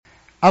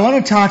I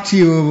want to talk to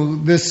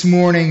you this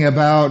morning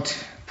about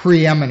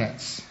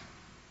preeminence.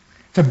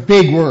 It's a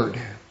big word.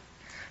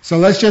 So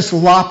let's just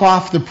lop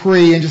off the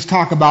pre and just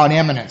talk about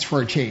eminence for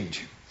a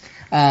change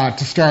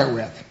to start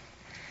with.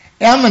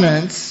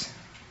 Eminence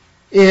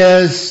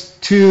is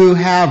to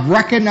have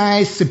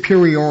recognized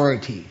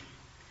superiority.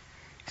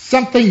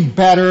 Something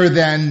better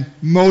than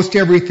most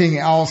everything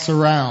else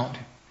around.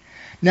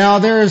 Now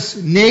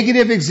there's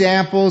negative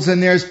examples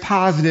and there's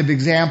positive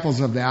examples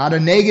of that. A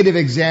negative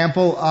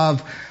example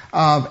of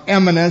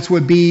eminence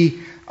would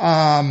be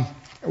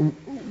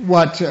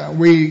what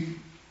we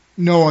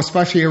know,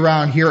 especially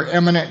around here,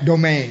 eminent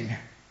domain.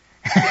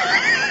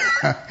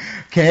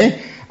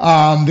 Okay?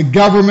 The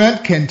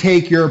government can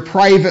take your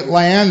private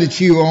land that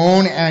you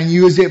own and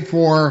use it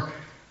for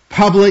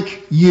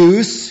public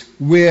use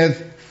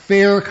with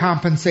fair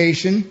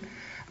compensation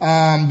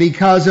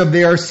because of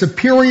their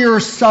superior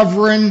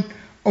sovereign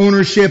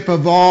ownership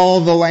of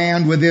all the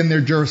land within their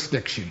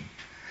jurisdiction.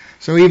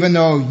 So even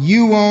though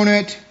you own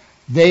it,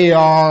 they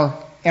are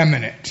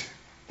eminent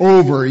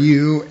over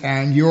you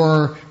and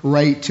your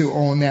right to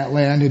own that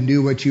land and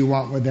do what you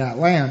want with that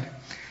land.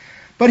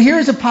 But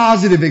here's a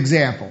positive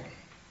example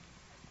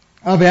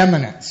of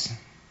eminence.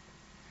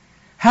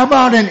 How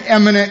about an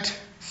eminent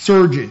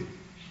surgeon?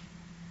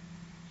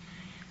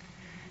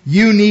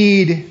 You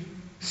need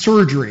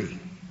surgery.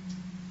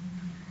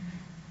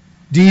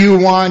 Do you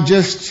want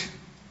just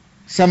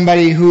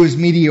somebody who's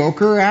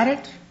mediocre at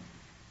it?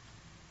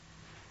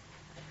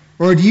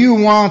 Or do you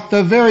want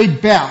the very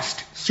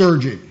best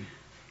surgeon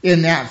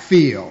in that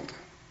field?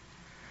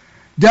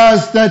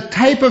 Does the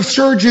type of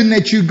surgeon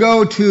that you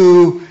go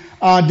to,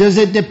 does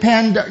it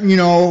depend,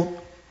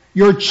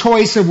 your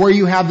choice of where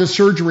you have the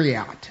surgery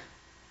at?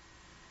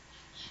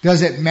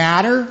 Does it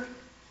matter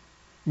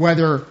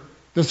whether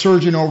the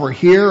surgeon over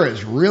here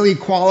is really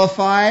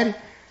qualified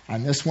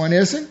and this one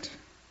isn't?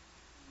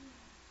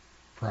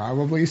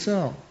 Probably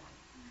so.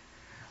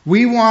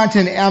 We want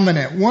an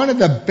eminent, one of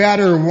the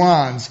better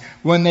ones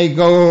when they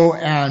go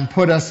and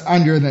put us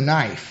under the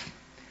knife.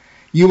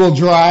 You will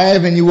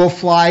drive and you will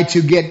fly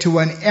to get to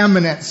an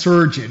eminent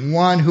surgeon,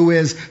 one who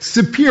is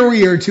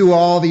superior to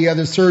all the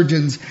other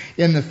surgeons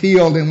in the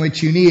field in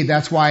which you need.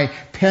 That's why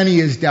Penny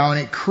is down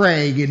at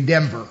Craig in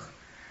Denver.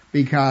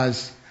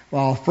 Because,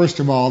 well,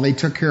 first of all, they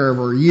took care of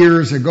her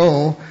years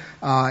ago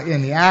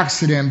in the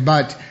accident,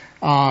 but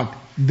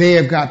they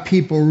have got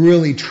people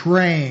really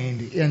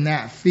trained in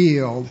that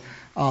field.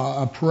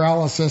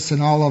 Paralysis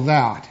and all of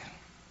that.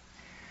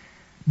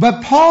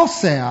 But Paul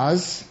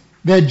says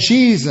that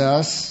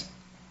Jesus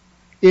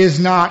is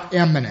not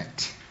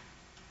eminent.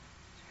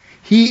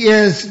 He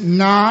is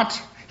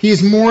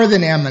more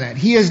than eminent.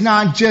 He is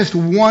not just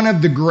one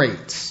of the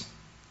greats.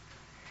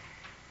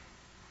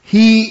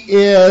 He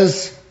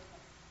is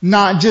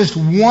not just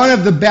one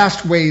of the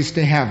best ways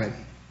to heaven.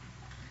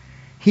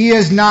 He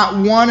is not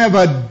one of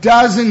a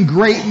dozen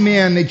great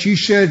men that you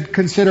should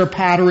consider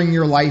patterning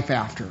your life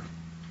after.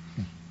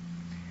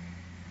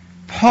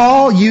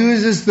 Paul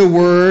uses the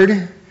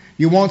word,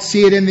 you won't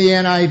see it in the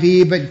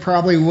NIV, but you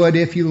probably would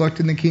if you looked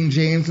in the King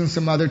James and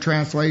some other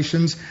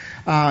translations,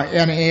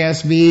 and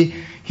ASV.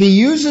 He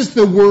uses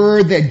the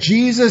word that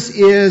Jesus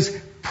is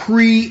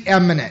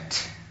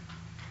preeminent.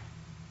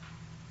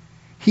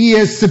 He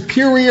is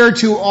superior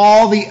to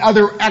all the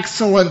other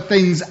excellent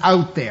things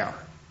out there.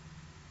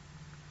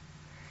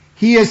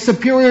 He is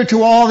superior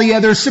to all the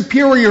other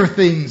superior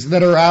things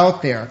that are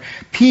out there.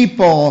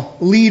 People,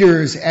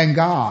 leaders, and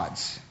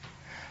gods.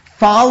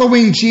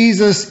 Following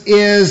Jesus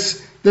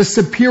is the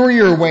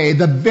superior way,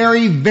 the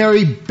very,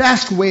 very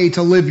best way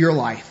to live your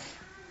life.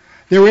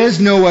 There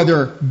is no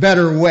other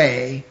better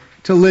way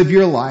to live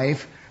your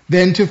life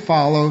than to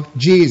follow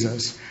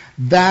Jesus.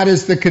 That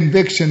is the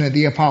conviction of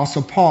the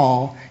Apostle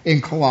Paul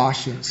in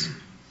Colossians.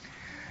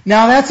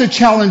 Now that's a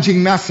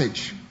challenging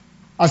message,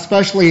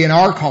 especially in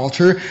our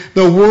culture.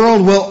 The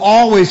world will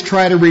always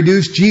try to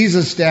reduce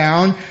Jesus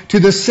down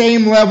to the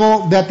same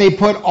level that they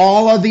put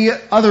all of the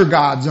other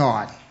gods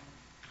on.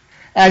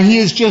 And he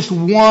is just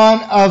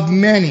one of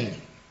many.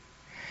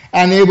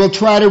 And they will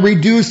try to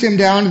reduce him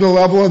down to the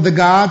level of the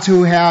gods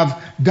who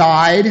have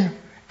died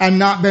and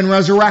not been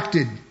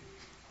resurrected.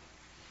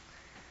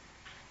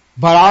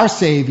 But our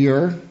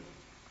Savior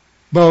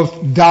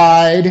both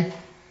died,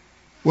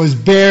 was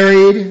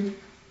buried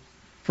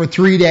for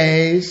 3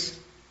 days,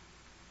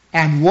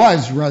 and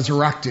was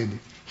resurrected.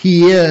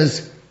 He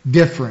is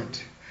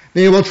different.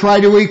 They will try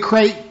to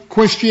equate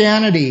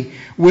Christianity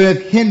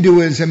with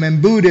Hinduism and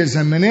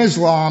Buddhism and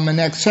Islam and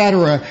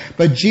etc.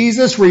 But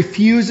Jesus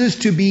refuses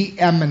to be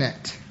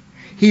eminent.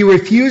 He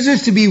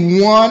refuses to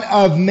be one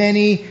of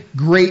many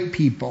great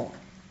people.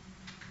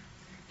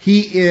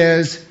 He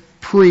is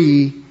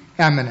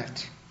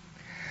preeminent.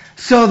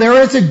 So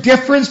there is a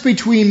difference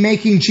between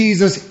making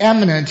Jesus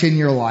eminent in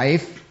your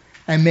life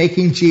and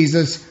making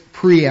Jesus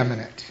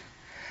preeminent.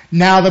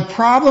 Now the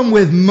problem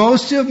with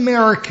most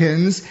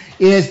Americans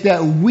is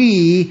that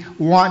we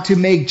want to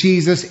make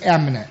Jesus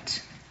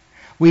eminent.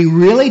 We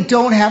really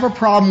don't have a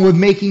problem with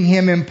making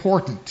him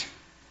important.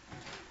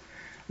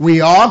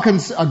 We all can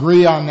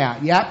agree on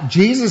that. Yep,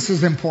 Jesus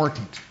is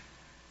important.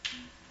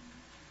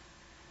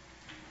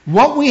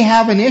 What we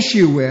have an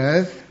issue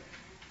with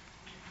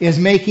is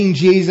making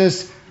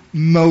Jesus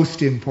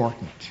most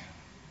important.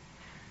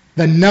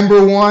 The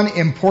number one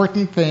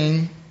important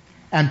thing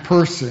and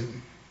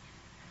person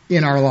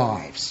in our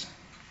lives.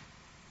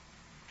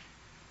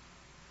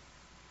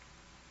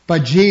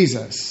 But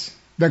Jesus,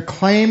 the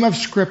claim of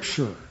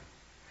Scripture,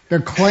 the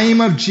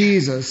claim of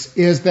Jesus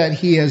is that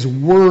He is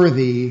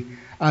worthy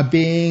of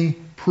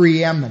being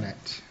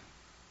preeminent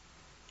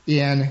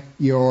in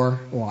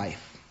your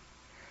life.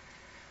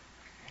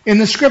 In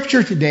the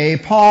Scripture today,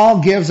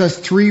 Paul gives us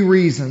 3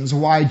 reasons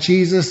why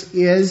Jesus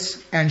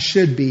is and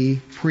should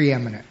be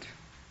preeminent.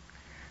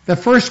 The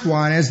first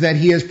one is that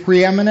He is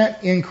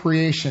preeminent in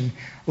creation.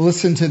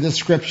 Listen to the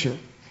Scripture.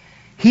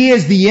 He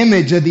is the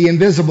image of the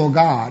invisible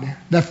God,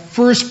 the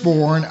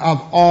firstborn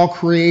of all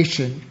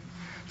creation.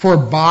 For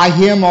by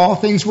Him all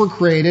things were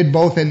created,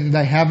 both in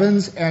the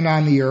heavens and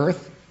on the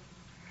earth,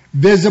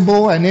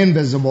 visible and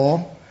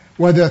invisible,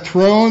 whether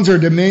thrones or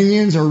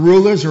dominions or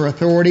rulers or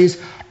authorities,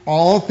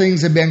 all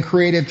things have been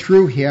created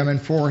through Him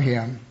and for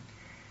Him.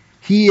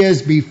 He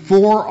is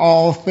before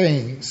all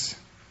things,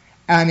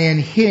 and in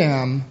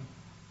Him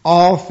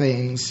all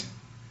things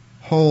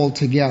hold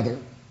together.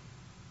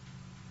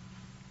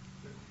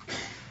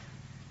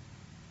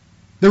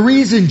 The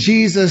reason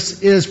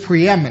Jesus is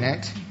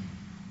preeminent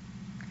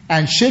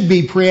and should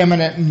be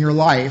preeminent in your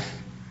life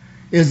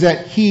is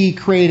that He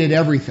created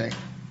everything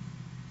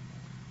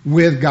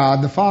with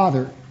God the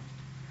Father.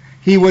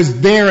 He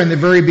was there in the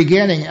very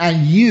beginning,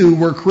 and you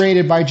were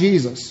created by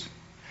Jesus.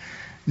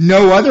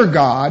 No other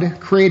God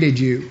created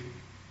you.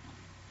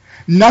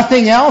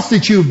 Nothing else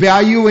that you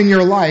value in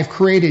your life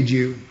created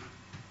you.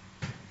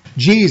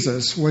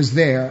 Jesus was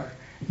there.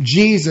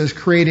 Jesus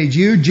created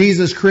you.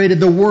 Jesus created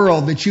the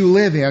world that you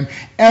live in.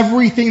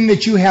 Everything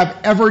that you have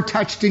ever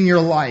touched in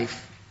your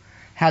life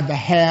had the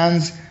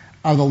hands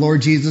of the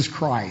Lord Jesus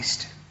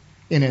Christ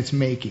in its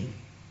making.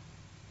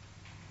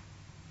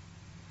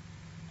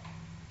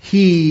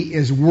 He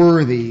is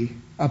worthy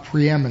of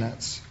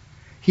preeminence.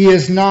 He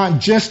is not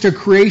just a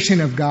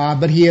creation of God,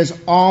 but He has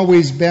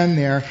always been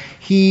there.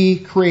 He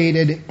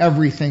created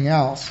everything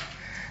else.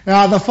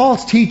 Now, the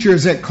false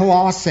teachers at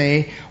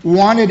Colossae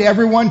wanted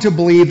everyone to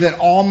believe that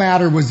all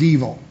matter was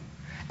evil.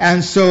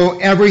 And so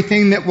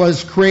everything that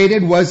was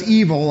created was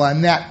evil,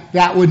 and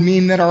that would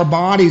mean that our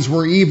bodies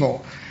were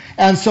evil.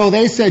 And so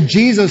they said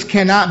Jesus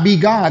cannot be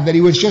God, that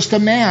He was just a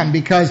man,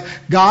 because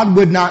God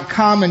would not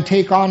come and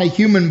take on a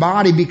human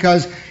body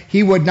because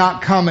He would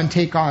not come and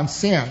take on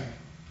sin.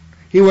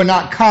 He would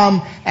not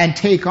come and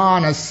take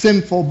on a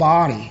sinful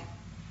body.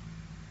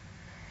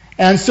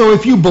 And so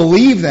if you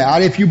believe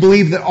that, if you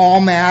believe that all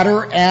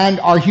matter and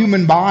our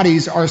human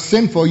bodies are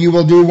sinful, you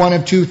will do one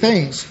of 2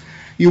 things.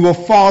 You will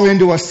fall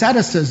into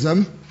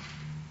asceticism,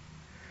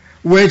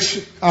 which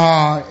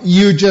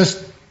you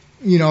just,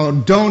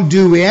 don't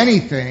do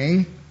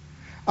anything.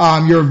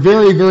 You're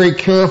very, very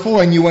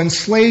careful, and you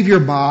enslave your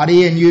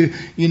body, and you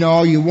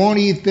won't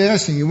eat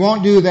this and you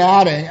won't do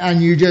that,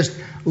 and you just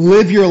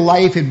live your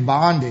life in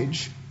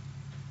bondage.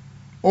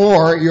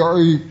 Or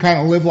you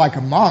kind of live like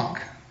a monk.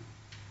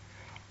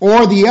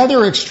 Or the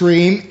other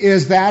extreme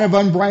is that of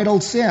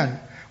unbridled sin,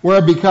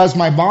 where because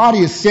my body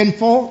is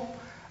sinful,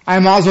 I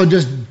might as well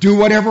just do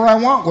whatever I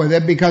want with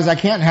it because I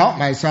can't help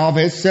myself.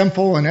 It's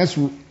sinful and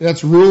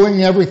it's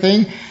ruling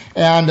everything.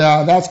 And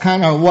that's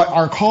kind of what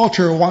our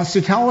culture wants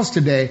to tell us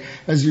today,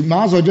 is you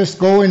might as well just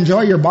go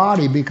enjoy your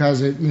body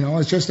because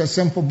it's just a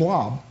simple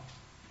blob.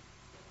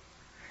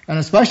 And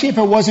especially if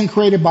it wasn't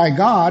created by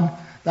God,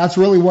 that's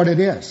really what it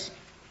is.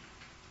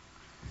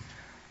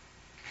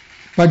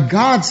 But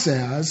God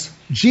says,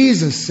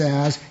 Jesus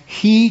says,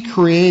 He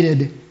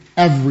created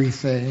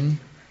everything,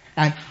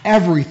 and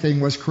everything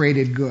was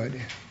created good.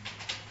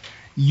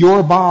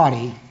 Your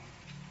body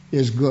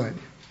is good.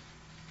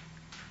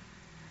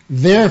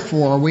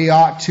 Therefore, we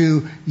ought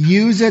to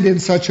use it in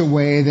such a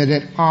way that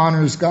it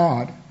honors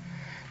God.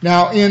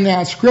 Now, in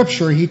that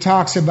scripture, he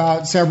talks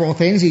about several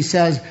things. He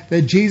says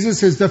that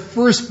Jesus is the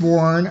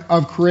firstborn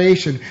of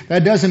creation.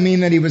 That doesn't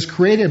mean that He was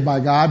created by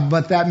God,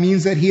 but that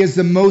means that He is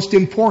the most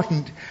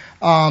important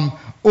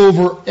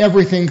over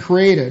everything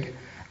created.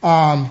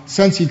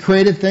 Since He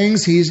created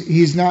things,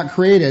 He's not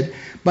created,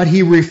 but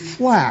He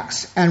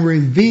reflects and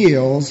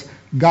reveals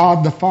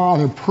God the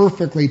Father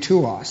perfectly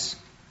to us.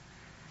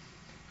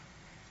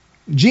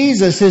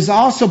 Jesus is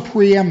also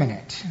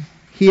preeminent.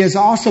 He is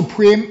also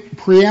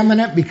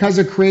preeminent because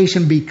of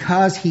creation,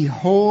 because He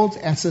holds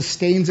and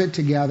sustains it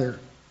together.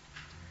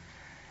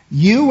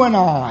 You and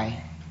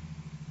I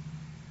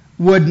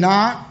would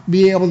not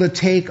be able to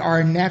take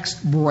our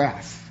next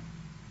breath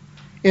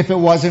if it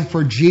wasn't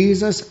for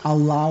Jesus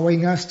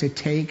allowing us to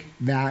take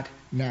that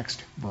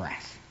next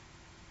breath.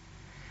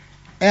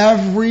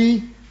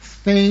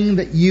 Everything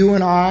that you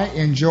and I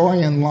enjoy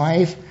in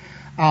life,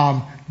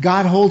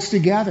 God holds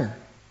together.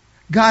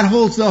 God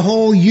holds the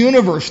whole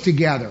universe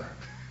together.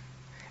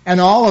 And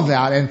all of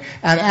that. And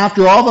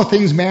after all the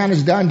things man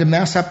has done to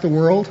mess up the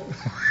world,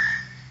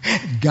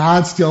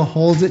 God still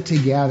holds it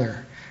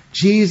together.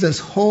 Jesus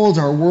holds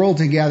our world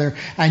together.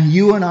 And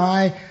you and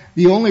I,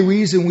 the only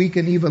reason we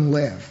can even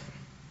live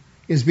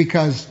is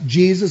because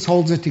Jesus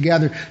holds it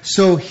together.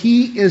 So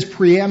He is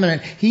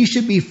preeminent. He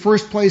should be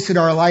first place in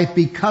our life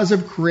because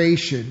of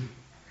creation.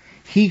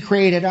 He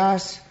created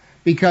us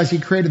because He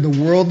created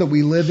the world that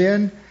we live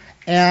in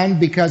and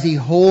because He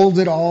holds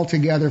it all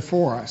together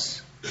for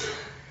us.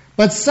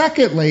 But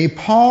secondly,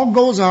 Paul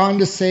goes on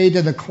to say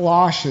to the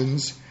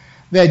Colossians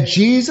that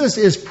Jesus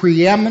is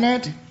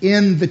preeminent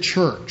in the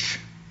church.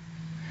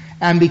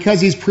 And because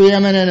He's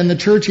preeminent in the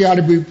church, He ought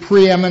to be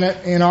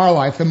preeminent in our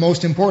life, the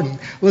most important.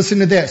 Listen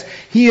to this.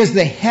 He is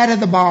the head of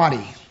the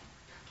body,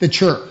 the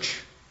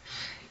church.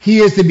 He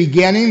is the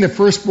beginning, the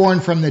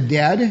firstborn from the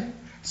dead,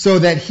 so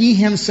that He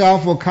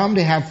Himself will come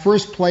to have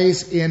first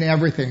place in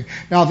everything.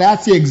 Now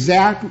that's the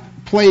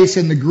exact place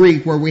in the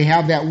Greek where we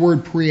have that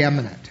word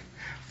preeminent.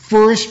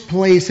 First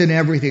place in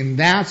everything.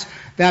 That's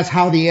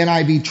how the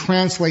NIV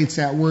translates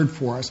that word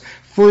for us.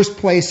 First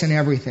place in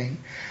everything.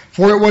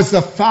 For it was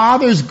the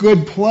Father's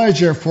good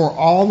pleasure for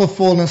all the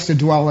fullness to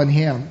dwell in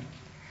Him,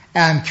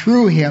 and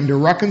through Him to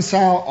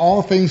reconcile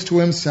all things to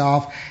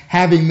Himself,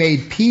 having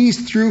made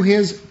peace through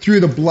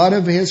the blood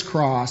of His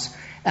cross,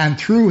 and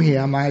through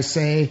Him, I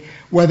say,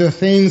 whether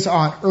things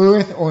on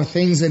earth or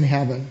things in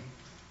heaven.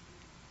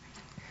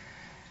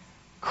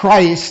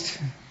 Christ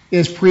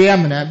is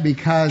preeminent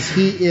because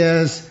He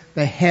is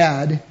the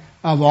head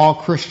of all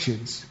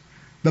Christians,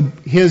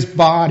 His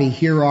body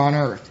here on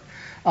earth.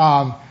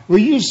 Will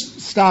you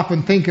stop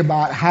and think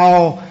about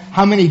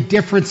how many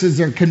differences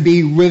there can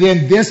be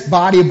within this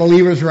body of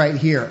believers right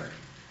here?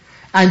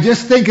 And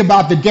just think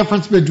about the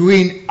difference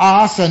between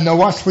us and the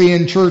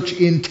Wesleyan church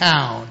in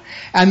town.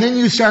 And then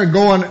you start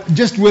going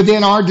just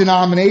within our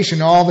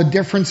denomination, all the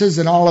differences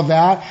and all of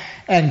that,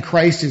 and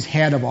Christ is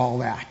head of all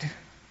that.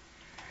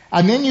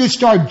 And then you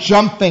start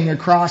jumping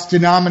across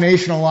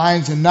denominational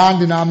lines and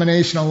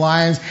non-denominational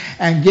lines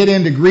and get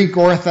into Greek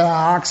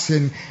Orthodox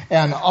and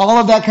all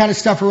of that kind of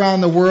stuff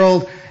around the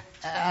world.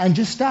 And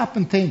just stop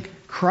and think,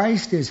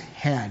 Christ is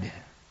head.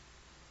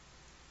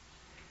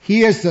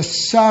 He is the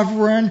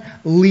sovereign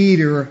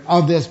leader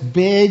of this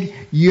big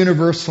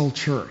universal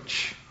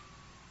church.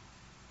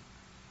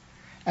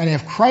 And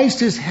if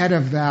Christ is head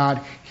of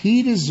that,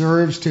 He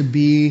deserves to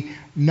be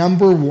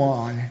number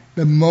one,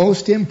 the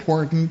most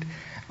important,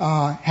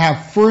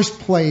 have first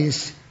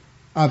place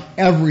of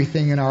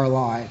everything in our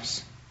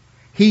lives.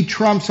 He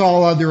trumps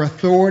all other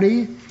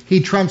authority. He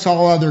trumps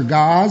all other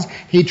gods.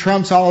 He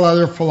trumps all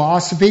other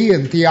philosophy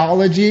and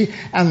theology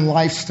and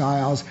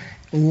lifestyles.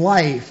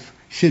 Life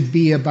should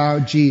be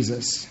about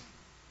Jesus.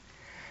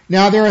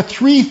 Now there are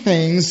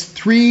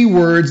three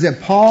words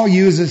that Paul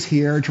uses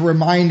here to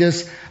remind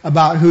us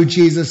about who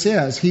Jesus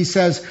is. He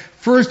says,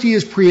 first, He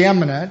is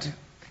preeminent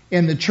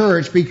in the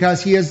church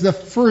because He is the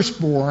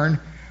firstborn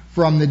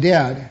from the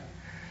dead.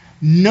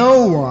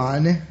 No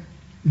one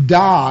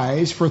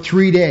dies for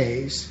 3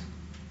 days,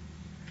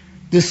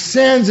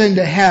 descends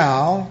into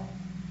hell,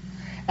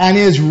 and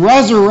is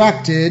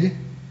resurrected,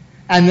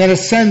 and then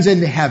ascends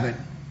into heaven.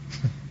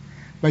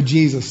 But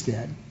Jesus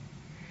did.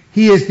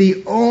 He is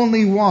the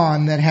only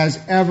one that has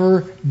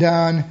ever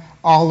done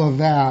all of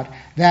that.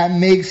 That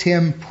makes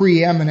Him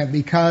preeminent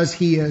because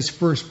He is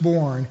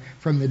firstborn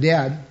from the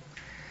dead.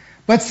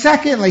 But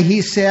secondly,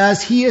 he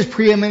says He is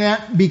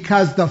preeminent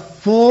because the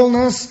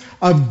fullness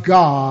of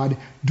God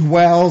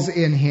dwells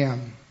in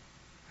Him.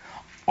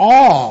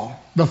 All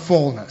the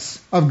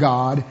fullness of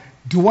God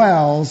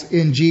dwells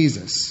in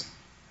Jesus.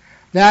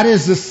 That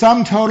is the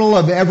sum total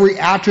of every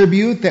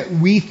attribute that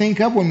we think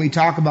of when we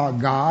talk about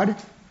God.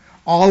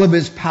 All of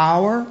His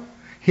power,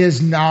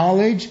 His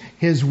knowledge,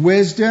 His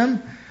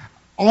wisdom,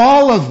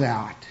 all of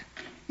that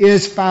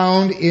is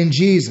found in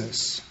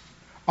Jesus.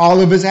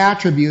 All of His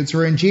attributes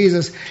are in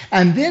Jesus.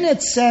 And then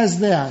it says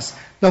this,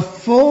 the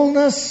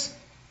fullness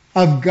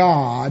of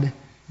God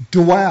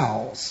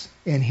dwells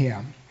in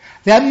Him.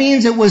 That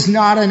means it was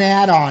not an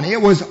add-on.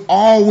 It was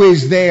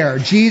always there.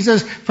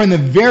 Jesus, from the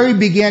very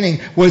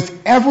beginning, was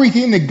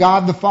everything that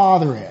God the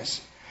Father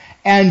is.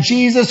 And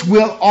Jesus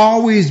will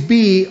always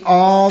be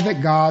all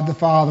that God the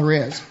Father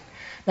is.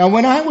 Now,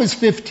 when I was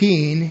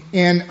 15,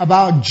 in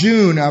about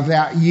June of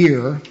that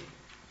year,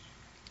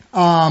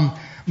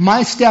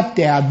 my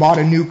stepdad bought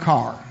a new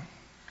car.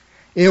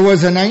 It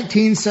was a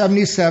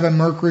 1977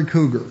 Mercury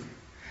Cougar.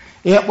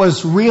 It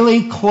was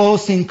really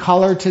close in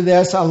color to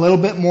this, a little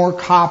bit more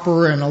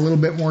copper and a little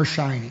bit more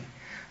shiny.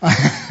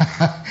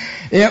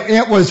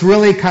 It was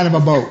really kind of a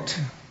boat.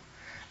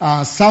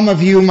 Some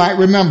of you might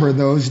remember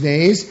those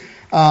days.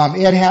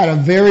 It had a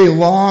very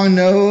long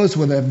nose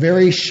with a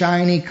very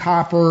shiny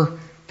copper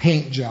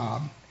paint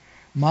job.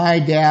 My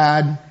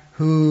dad,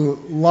 who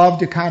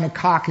loved to kind of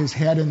cock his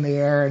head in the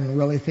air and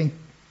really think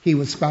he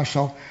was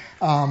special,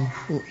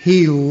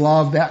 he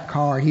loved that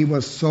car. He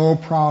was so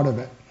proud of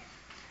it.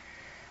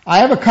 I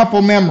have a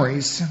couple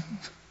memories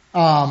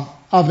of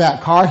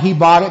that car. He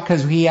bought it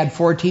because he had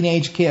 4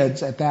 teenage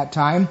kids at that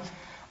time,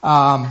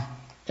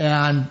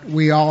 and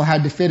we all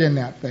had to fit in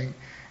that thing.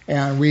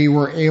 and we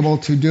were able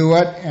to do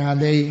it.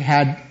 And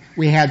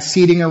we had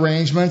seating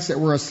arrangements that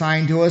were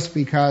assigned to us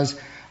because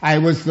I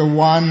was the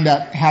one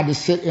that had to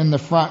sit in the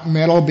front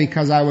middle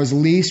because I was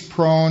least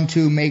prone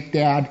to make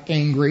Dad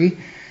angry,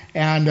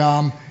 and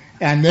then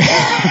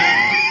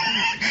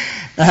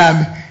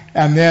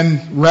and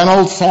then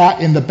Reynolds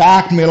sat in the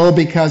back middle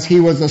because he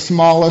was the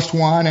smallest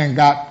one and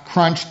got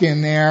crunched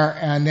in there,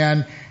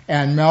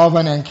 and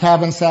Melvin and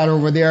Kevin sat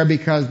over there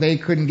because they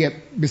couldn't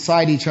get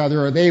beside each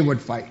other or they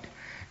would fight.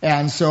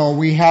 And so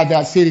we had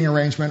that seating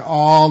arrangement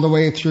all the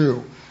way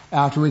through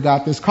after we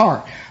got this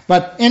car.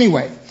 But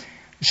anyway,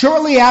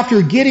 shortly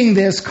after getting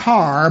this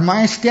car,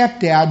 my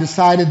stepdad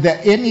decided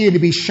that it needed to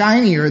be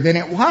shinier than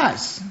it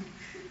was.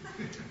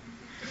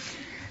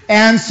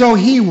 And so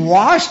he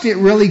washed it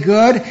really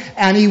good,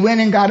 and he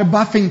went and got a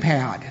buffing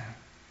pad.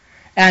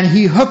 And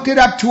he hooked it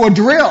up to a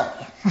drill.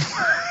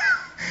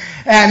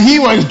 And he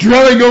was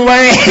drilling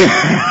away,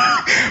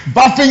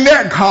 buffing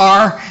that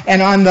car,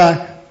 and on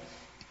the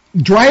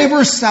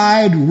driver's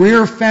side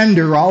rear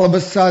fender, all of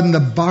a sudden the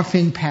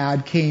buffing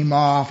pad came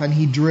off, and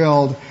he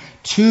drilled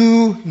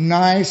 2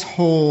 nice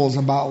holes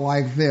about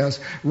like this,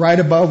 right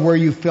above where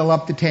you fill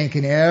up the tank.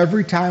 And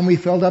every time we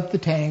filled up the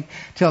tank,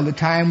 till the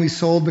time we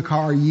sold the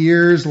car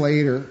years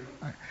later,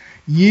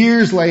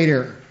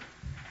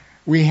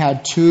 we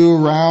had 2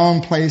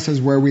 round places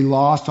where we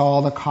lost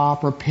all the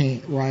copper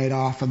paint right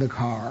off of the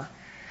car.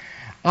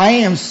 I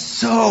am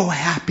so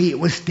happy it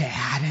was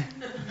Dad.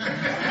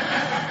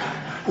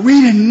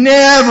 We'd have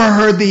never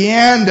heard the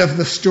end of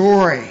the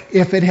story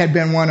if it had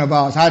been one of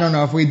us. I don't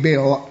know if we'd be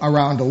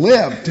around to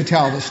live to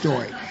tell the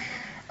story.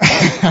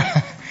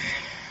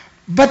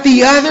 But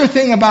the other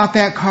thing about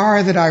that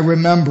car that I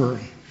remember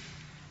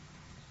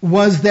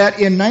was that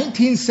in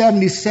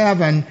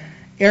 1977,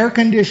 air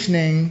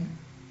conditioning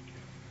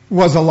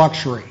was a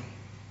luxury.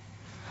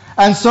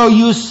 And so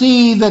you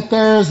see that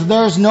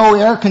there's no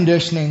air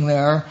conditioning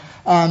there.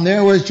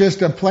 There was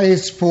just a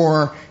place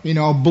for,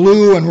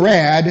 blue and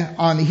red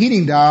on the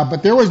heating dial,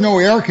 but there was no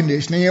air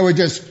conditioning. It was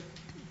just,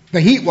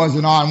 the heat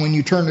wasn't on when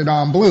you turned it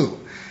on blue.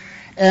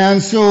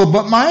 And so,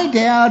 but my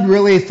dad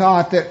really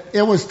thought that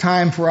it was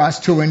time for us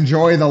to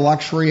enjoy the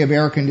luxury of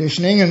air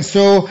conditioning. And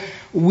so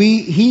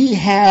he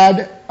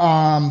had,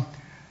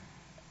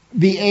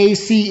 the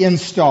AC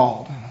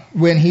installed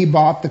when he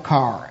bought the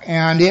car.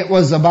 And it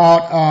was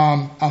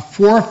about a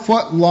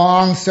 4-foot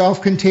long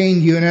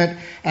self-contained unit,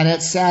 and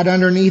it sat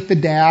underneath the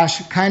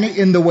dash, kind of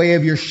in the way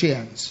of your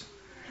shins.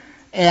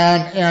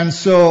 And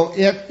so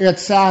it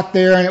sat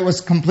there, and it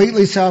was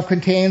completely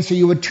self-contained, so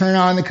you would turn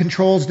on the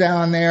controls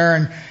down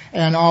there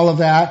and all of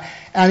that.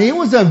 And it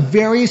was a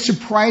very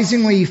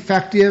surprisingly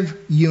effective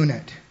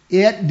unit.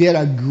 It did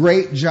a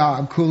great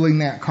job cooling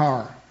that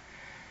car.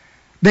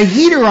 The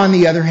heater, on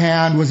the other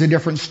hand, was a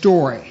different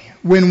story.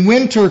 When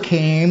winter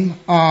came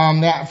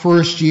that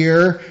first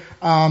year,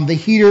 the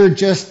heater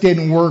just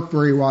didn't work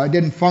very well. It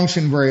didn't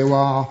function very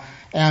well.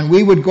 And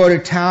we would go to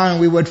town and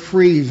we would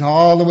freeze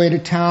all the way to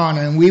town.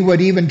 And we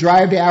would even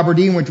drive to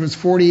Aberdeen, which was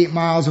 48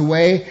 miles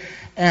away.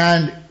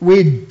 And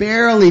we'd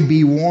barely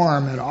be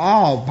warm at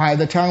all by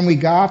the time we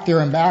got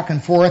there, and back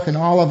and forth and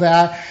all of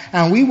that.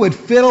 And we would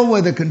fiddle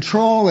with the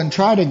control and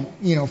try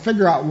to,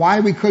 figure out why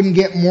we couldn't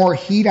get more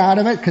heat out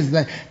of it, because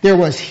there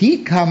was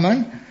heat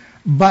coming.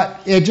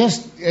 But it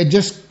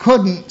just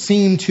couldn't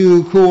seem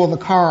to cool the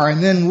car.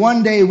 And then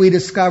one day we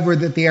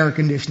discovered that the air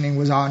conditioning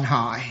was on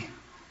high.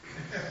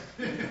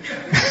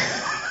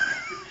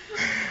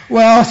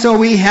 Well, so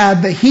we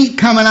had the heat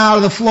coming out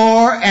of the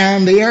floor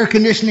and the air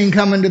conditioning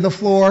coming to the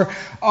floor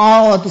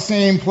all at the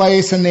same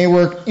place, and they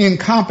were in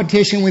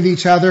competition with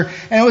each other.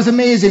 And it was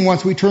amazing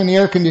once we turned the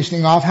air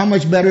conditioning off how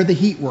much better the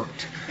heat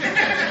worked.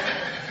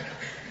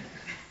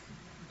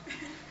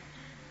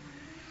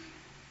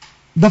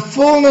 The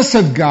fullness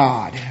of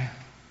God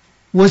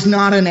was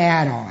not an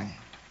add-on.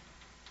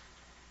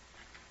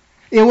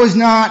 It was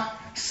not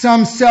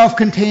some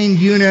self-contained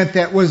unit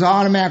that was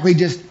automatically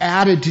just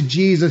added to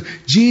Jesus.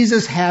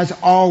 Jesus has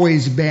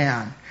always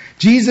been.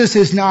 Jesus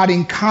is not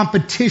in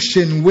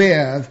competition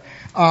with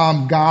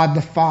God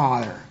the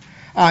Father.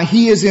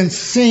 He is in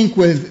sync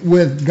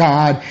with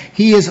God.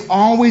 He has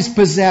always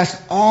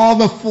possessed all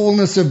the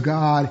fullness of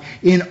God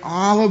in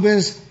all of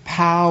His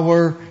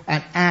power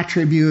and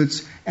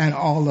attributes and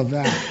all of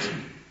that.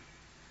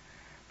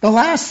 The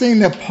last thing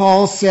that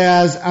Paul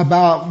says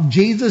about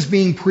Jesus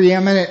being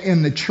preeminent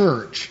in the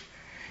church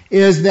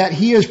is that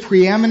He is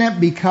preeminent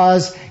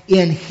because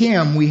in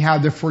Him we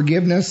have the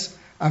forgiveness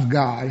of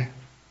God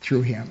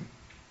through Him.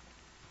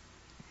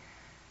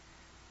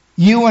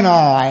 You and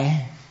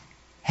I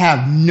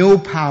have no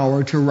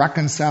power to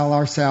reconcile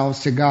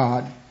ourselves to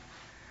God.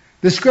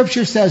 The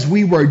Scripture says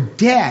we were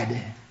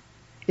dead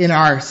in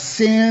our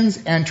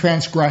sins and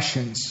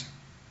transgressions.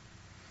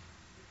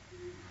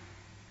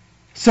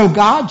 So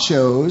God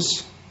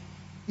chose,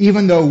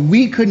 even though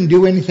we couldn't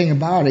do anything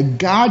about it,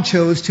 God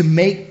chose to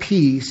make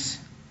peace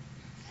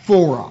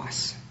for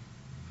us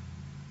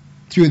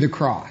through the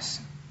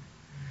cross.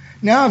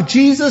 Now, if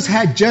Jesus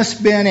had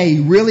just been a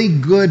really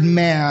good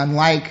man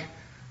like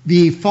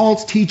the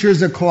false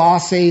teachers of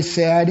Colossae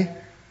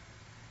said,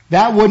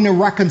 that wouldn't have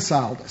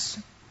reconciled us.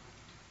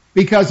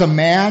 Because a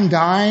man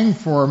dying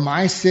for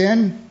my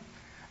sin,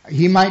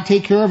 he might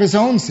take care of his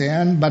own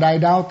sin, but I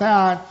doubt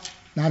that.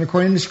 Not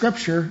according to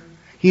Scripture.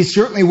 He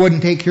certainly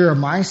wouldn't take care of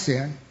my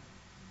sin.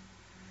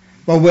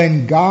 But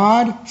when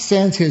God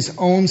sends His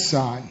own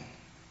Son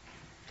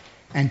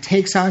and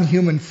takes on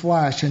human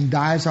flesh and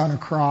dies on a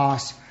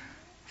cross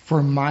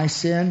for my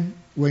sin,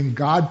 when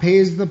God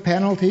pays the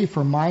penalty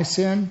for my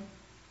sin,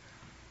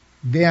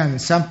 then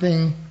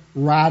something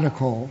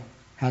radical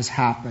has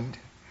happened.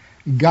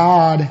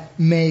 God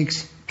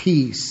makes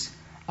peace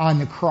on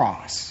the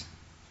cross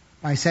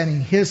by sending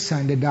His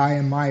Son to die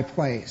in my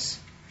place.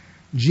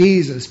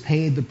 Jesus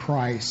paid the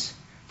price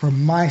for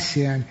my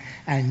sin,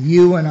 and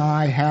you and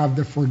I have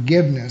the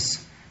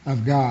forgiveness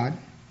of God.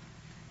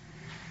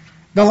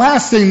 The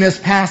last thing this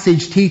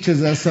passage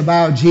teaches us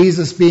about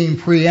Jesus being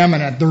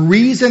preeminent, the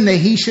reason that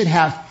He should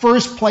have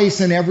first place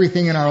in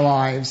everything in our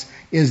lives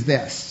is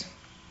this.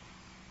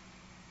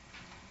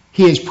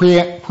 He is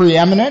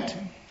preeminent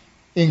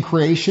in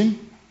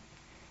creation.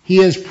 He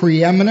is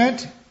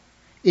preeminent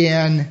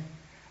in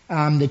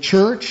the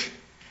church.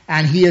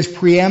 And He is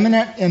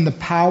preeminent in the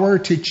power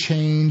to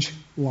change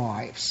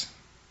lives.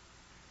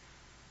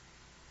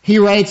 He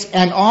writes,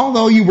 and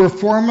although you were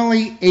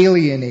formerly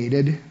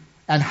alienated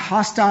and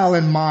hostile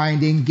in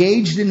mind,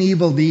 engaged in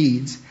evil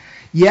deeds,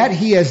 yet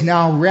He has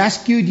now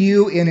rescued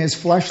you in His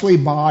fleshly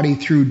body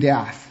through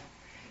death,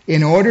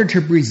 in order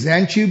to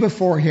present you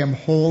before Him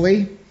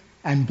holy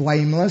and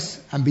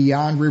blameless and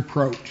beyond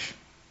reproach.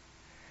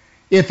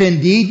 If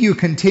indeed you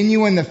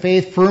continue in the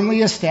faith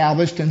firmly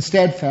established and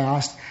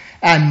steadfast,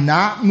 and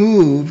not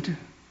moved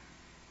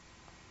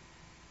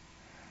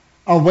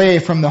away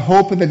from the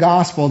hope of the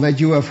gospel that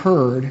you have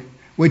heard,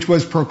 which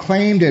was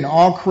proclaimed in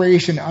all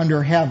creation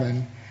under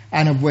heaven,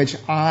 and of which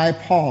I,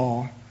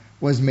 Paul,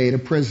 was made a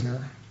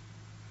prisoner.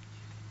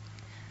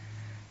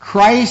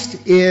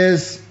 Christ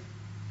is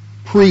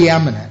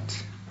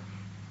preeminent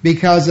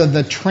because of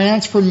the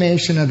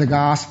transformation of the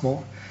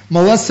gospel.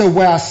 Melissa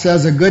West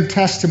says a good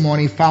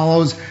testimony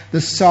follows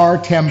the SAR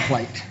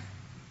template.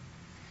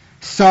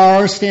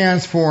 SAR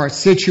stands for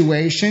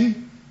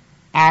situation,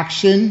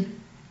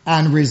 action,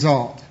 and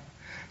result.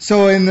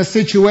 So in the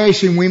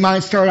situation, we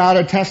might start out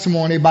a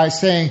testimony by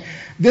saying,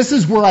 this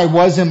is where I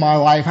was in my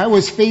life. I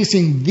was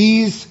facing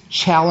these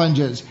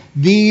challenges,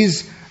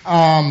 these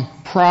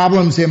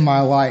problems in my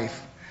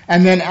life.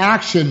 And then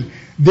action.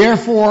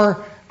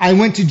 Therefore, I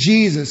went to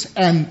Jesus,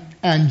 and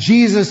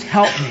Jesus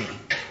helped me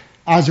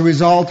as a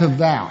result of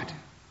that.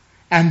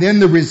 And then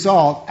the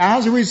result,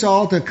 as a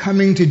result of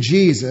coming to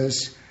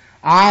Jesus,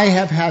 I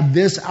have had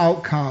this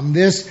outcome,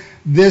 this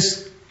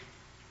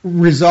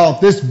result,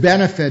 this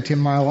benefit in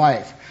my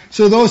life.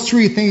 So those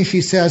three things,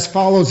 she says,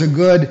 follows a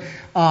good,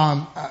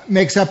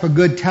 makes up a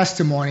good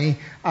testimony,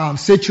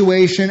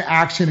 situation,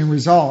 action, and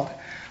result.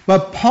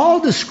 But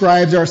Paul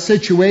describes our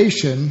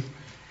situation.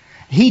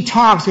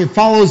 It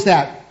follows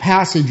that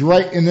passage,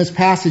 right in this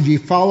passage, he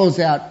follows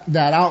that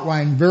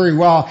outline very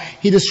well.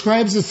 He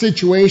describes the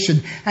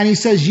situation, and he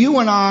says, you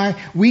and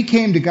I, we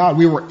came to God,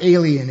 we were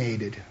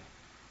alienated.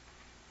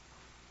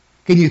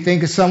 Can you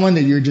think of someone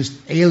that you're just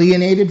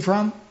alienated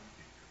from?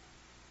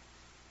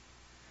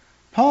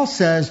 Paul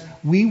says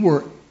we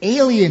were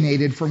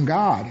alienated from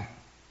God.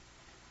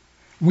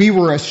 We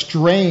were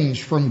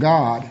estranged from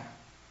God.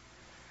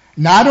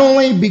 Not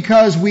only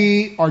because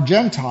we are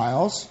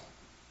Gentiles,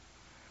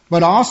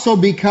 but also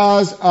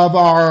because of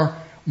our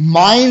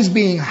minds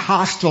being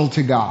hostile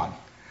to God.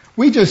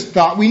 We just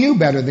thought we knew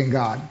better than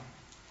God.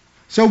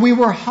 So we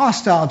were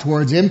hostile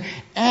towards Him,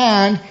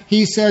 and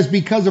he says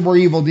because of our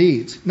evil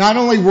deeds. Not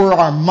only were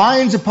our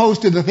minds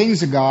opposed to the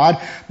things of God,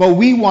 but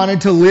we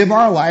wanted to live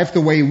our life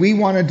the way we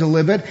wanted to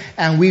live it,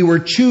 and we were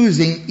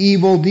choosing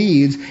evil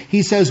deeds.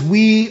 He says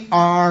we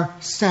are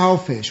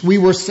selfish. We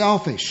were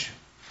selfish.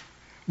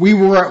 We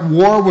were at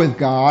war with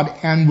God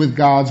and with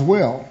God's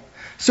will.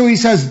 So he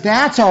says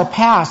that's our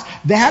past.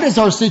 That is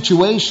our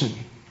situation.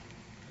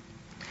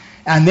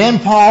 And then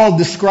Paul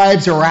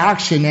describes our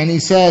action, and he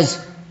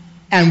says,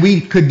 and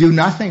we could do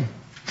nothing.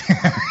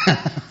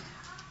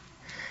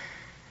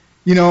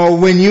 You know,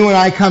 when you and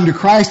I come to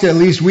Christ, at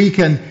least we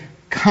can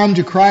come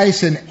to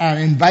Christ and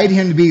invite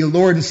Him to be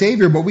Lord and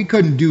Savior, but we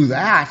couldn't do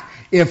that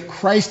if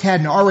Christ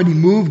hadn't already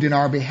moved in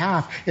our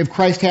behalf, if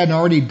Christ hadn't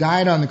already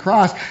died on the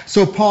cross.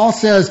 So Paul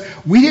says,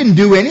 we didn't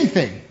do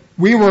anything.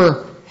 We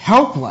were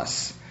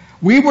helpless.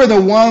 We were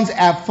the ones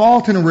at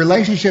fault in a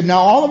relationship. Now,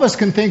 all of us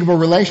can think of a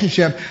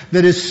relationship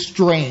that is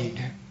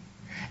strained.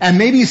 And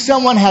maybe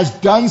someone has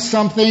done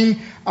something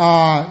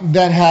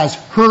that has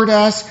hurt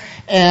us,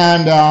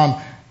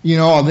 and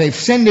they've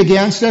sinned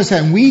against us,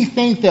 and we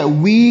think that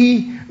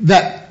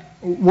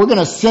we're going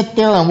to sit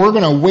there and we're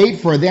going to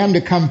wait for them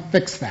to come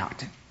fix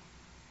that,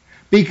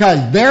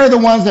 because they're the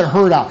ones that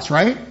hurt us,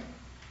 right?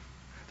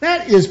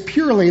 That is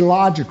purely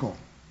logical.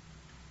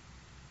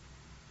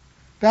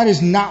 That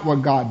is not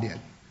what God did.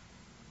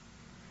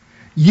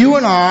 You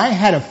and I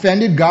had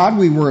offended God.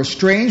 We were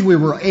estranged. We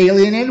were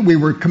alienated. We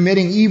were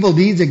committing evil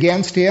deeds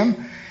against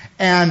Him.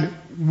 And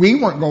we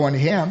weren't going to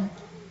Him.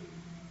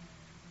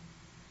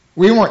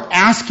 We weren't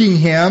asking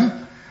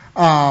Him,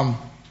 to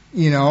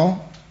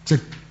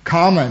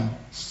come and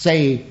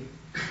say,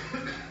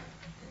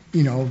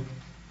 we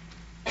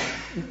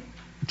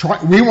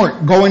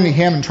weren't going to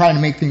Him and trying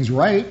to make things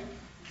right.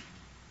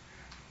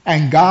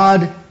 And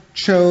God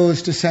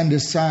chose to send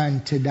His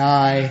Son to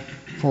die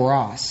for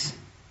us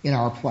in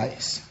our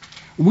place.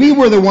 We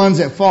were the ones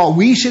at fault.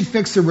 We should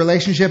fix the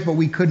relationship, but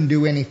we couldn't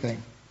do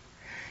anything.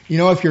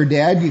 If you're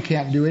dead, you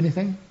can't do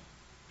anything.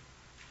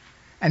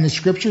 And the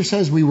Scripture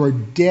says we were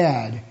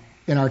dead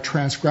in our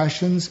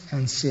transgressions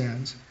and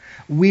sins.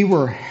 We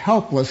were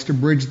helpless to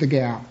bridge the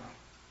gap.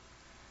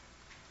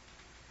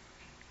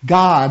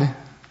 God,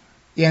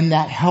 in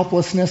that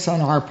helplessness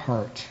on our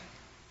part,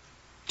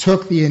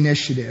 took the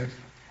initiative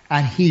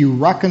and He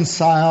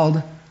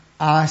reconciled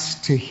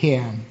us to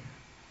Him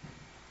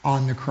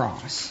on the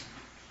cross.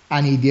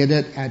 And He did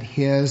it at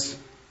His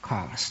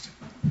cost.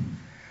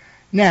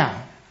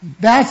 Now,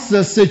 that's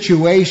the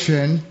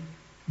situation.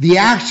 The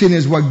action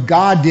is what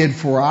God did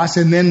for us,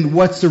 and then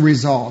what's the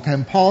result?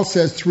 And Paul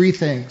says 3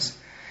 things.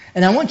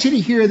 And I want you to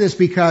hear this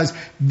because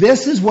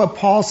this is what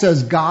Paul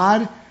says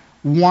God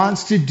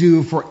wants to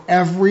do for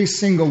every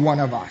single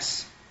one of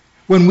us.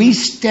 When we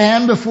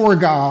stand before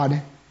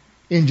God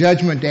in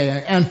Judgment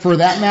Day, and for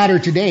that matter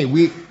today,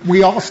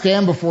 we all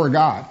stand before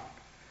God.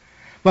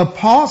 But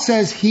Paul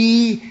says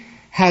He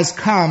has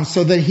come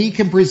so that He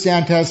can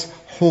present us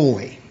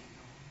holy.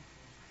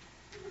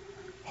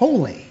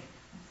 Holy.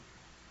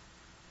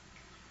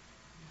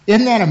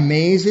 Isn't that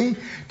amazing?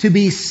 To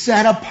be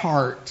set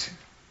apart.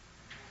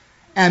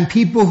 And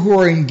people who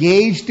are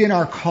engaged in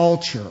our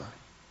culture,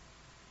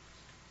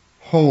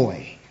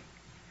 holy.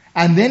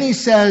 And then he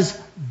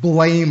says,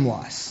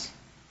 blameless.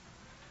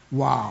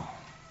 Wow.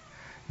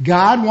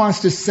 God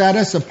wants to set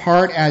us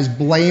apart as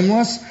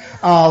blameless,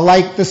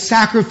 like the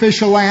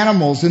sacrificial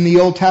animals in the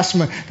Old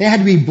Testament. They had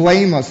to be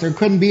blameless. There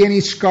couldn't be any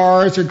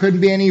scars. There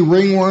couldn't be any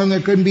ringworm.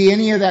 There couldn't be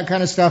any of that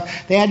kind of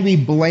stuff. They had to be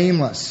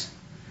blameless.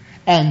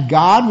 And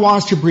God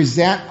wants to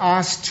present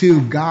us to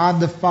God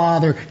the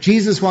Father.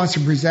 Jesus wants to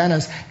present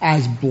us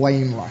as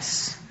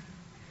blameless.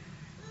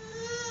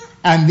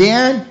 And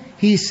then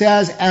he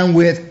says, and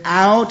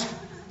without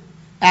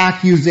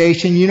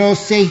accusation.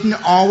 Satan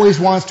always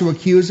wants to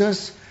accuse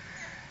us.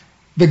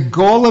 The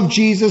goal of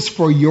Jesus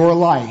for your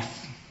life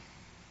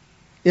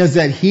is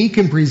that He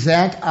can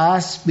present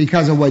us,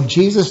 because of what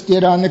Jesus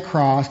did on the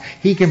cross,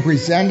 He can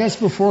present us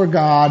before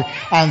God,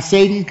 and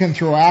Satan can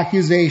throw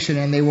accusation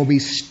and they will be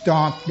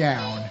stomped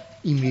down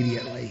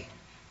immediately.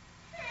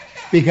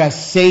 Because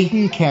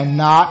Satan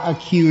cannot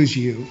accuse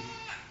you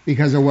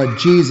because of what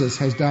Jesus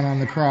has done on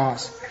the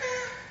cross.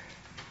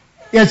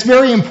 It's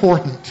very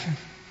important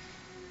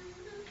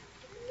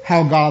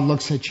how God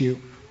looks at you.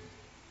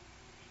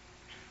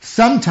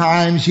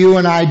 Sometimes you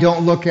and I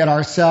don't look at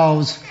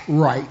ourselves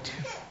right.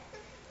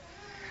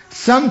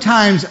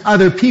 Sometimes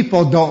other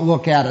people don't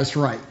look at us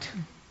right.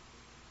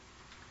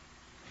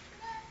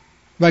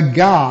 But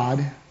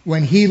God,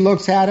 when He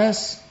looks at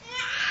us,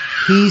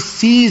 He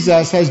sees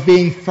us as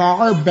being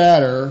far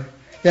better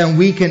than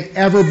we can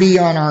ever be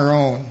on our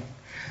own.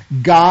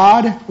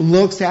 God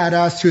looks at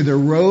us through the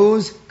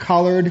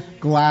rose-colored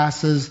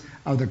glasses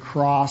of the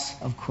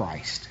cross of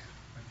Christ.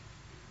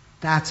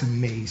 That's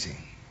amazing.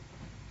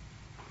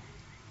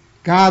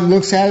 God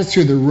looks at us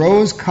through the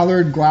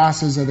rose-colored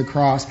glasses of the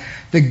cross.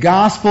 The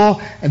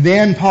gospel, and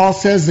then Paul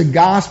says the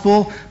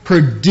gospel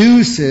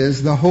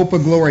produces the hope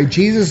of glory.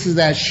 Jesus is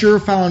that sure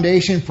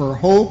foundation for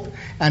hope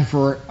and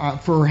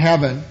for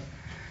heaven.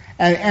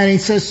 And he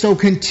says, so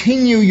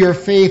continue your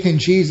faith in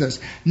Jesus.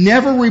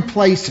 Never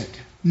replace it.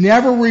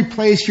 Never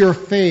replace your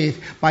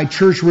faith by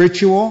church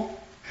ritual.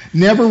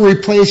 Never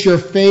replace your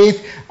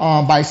faith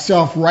by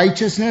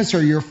self-righteousness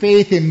or your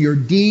faith in your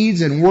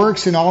deeds and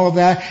works and all of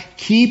that.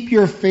 Keep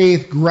your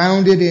faith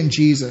grounded in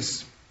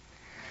Jesus.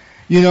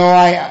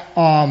 I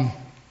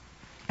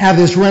have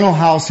this rental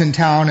house in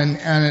town,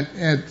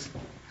 and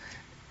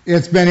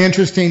it's been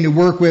interesting to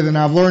work with, and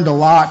I've learned a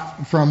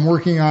lot from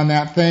working on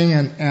that thing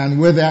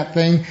and with that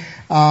thing.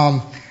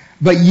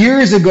 But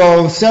years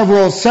ago,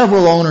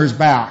 several owners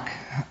back,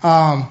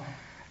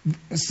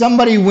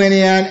 somebody went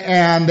in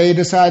and they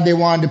decided they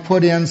wanted to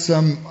put in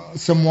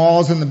some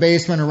walls in the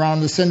basement around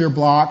the cinder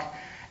block,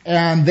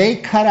 and they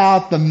cut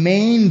out the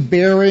main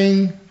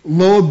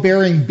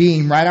load-bearing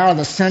beam right out of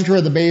the center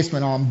of the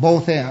basement on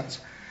both ends,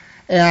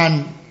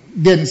 and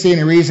didn't see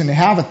any reason to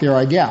have it there,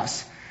 I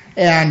guess.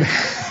 And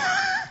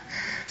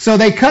so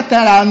they cut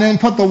that out and then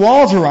put the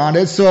walls around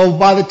it. So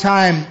by the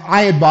time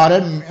I had bought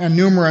it, and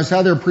numerous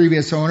other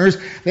previous owners,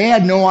 they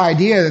had no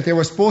idea that there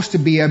was supposed to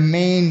be a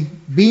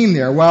main beam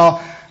there.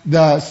 Well,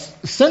 the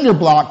cinder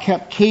block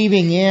kept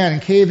caving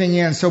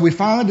in. So we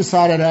finally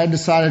decided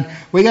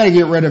we got to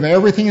get rid of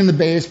everything in the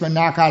basement,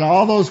 knock out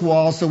all those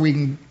walls so we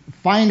can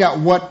find out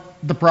what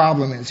the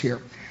problem is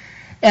here.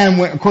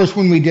 And of course,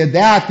 when we did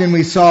that, then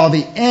we saw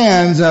the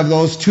ends of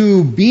those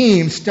two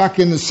beams stuck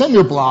in the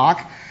cinder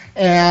block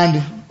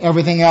and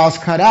everything else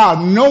cut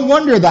out. No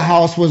wonder the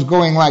house was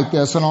going like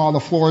this and all the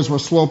floors were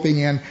sloping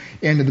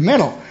into the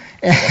middle.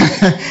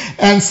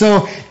 And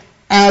so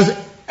as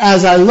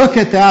I look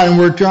at that and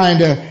we're trying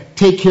to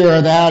take care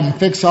of that and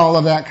fix all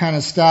of that kind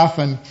of stuff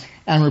and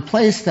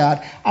replace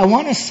that, I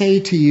want to say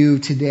to you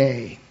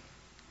today,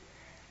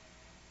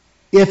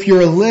 if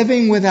you're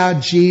living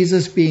without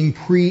Jesus being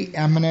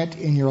preeminent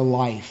in your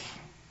life,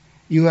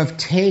 you have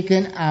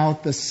taken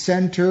out the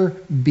center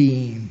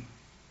beam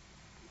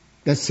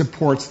that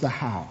supports the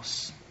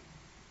house,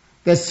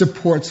 that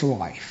supports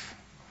life.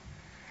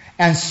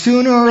 And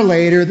sooner or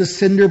later, the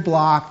cinder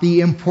block, the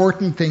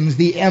important things,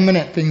 the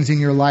eminent things in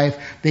your life,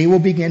 they will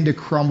begin to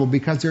crumble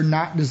because they're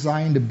not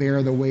designed to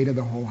bear the weight of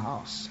the whole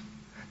house.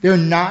 They're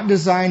not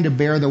designed to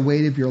bear the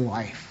weight of your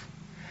life.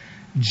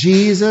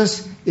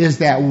 Jesus is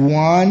that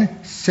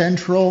one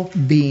central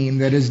beam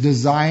that is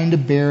designed to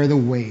bear the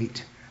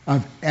weight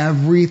of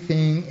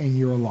everything in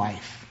your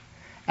life.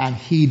 And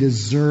he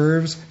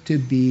deserves to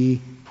be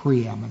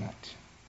preeminent.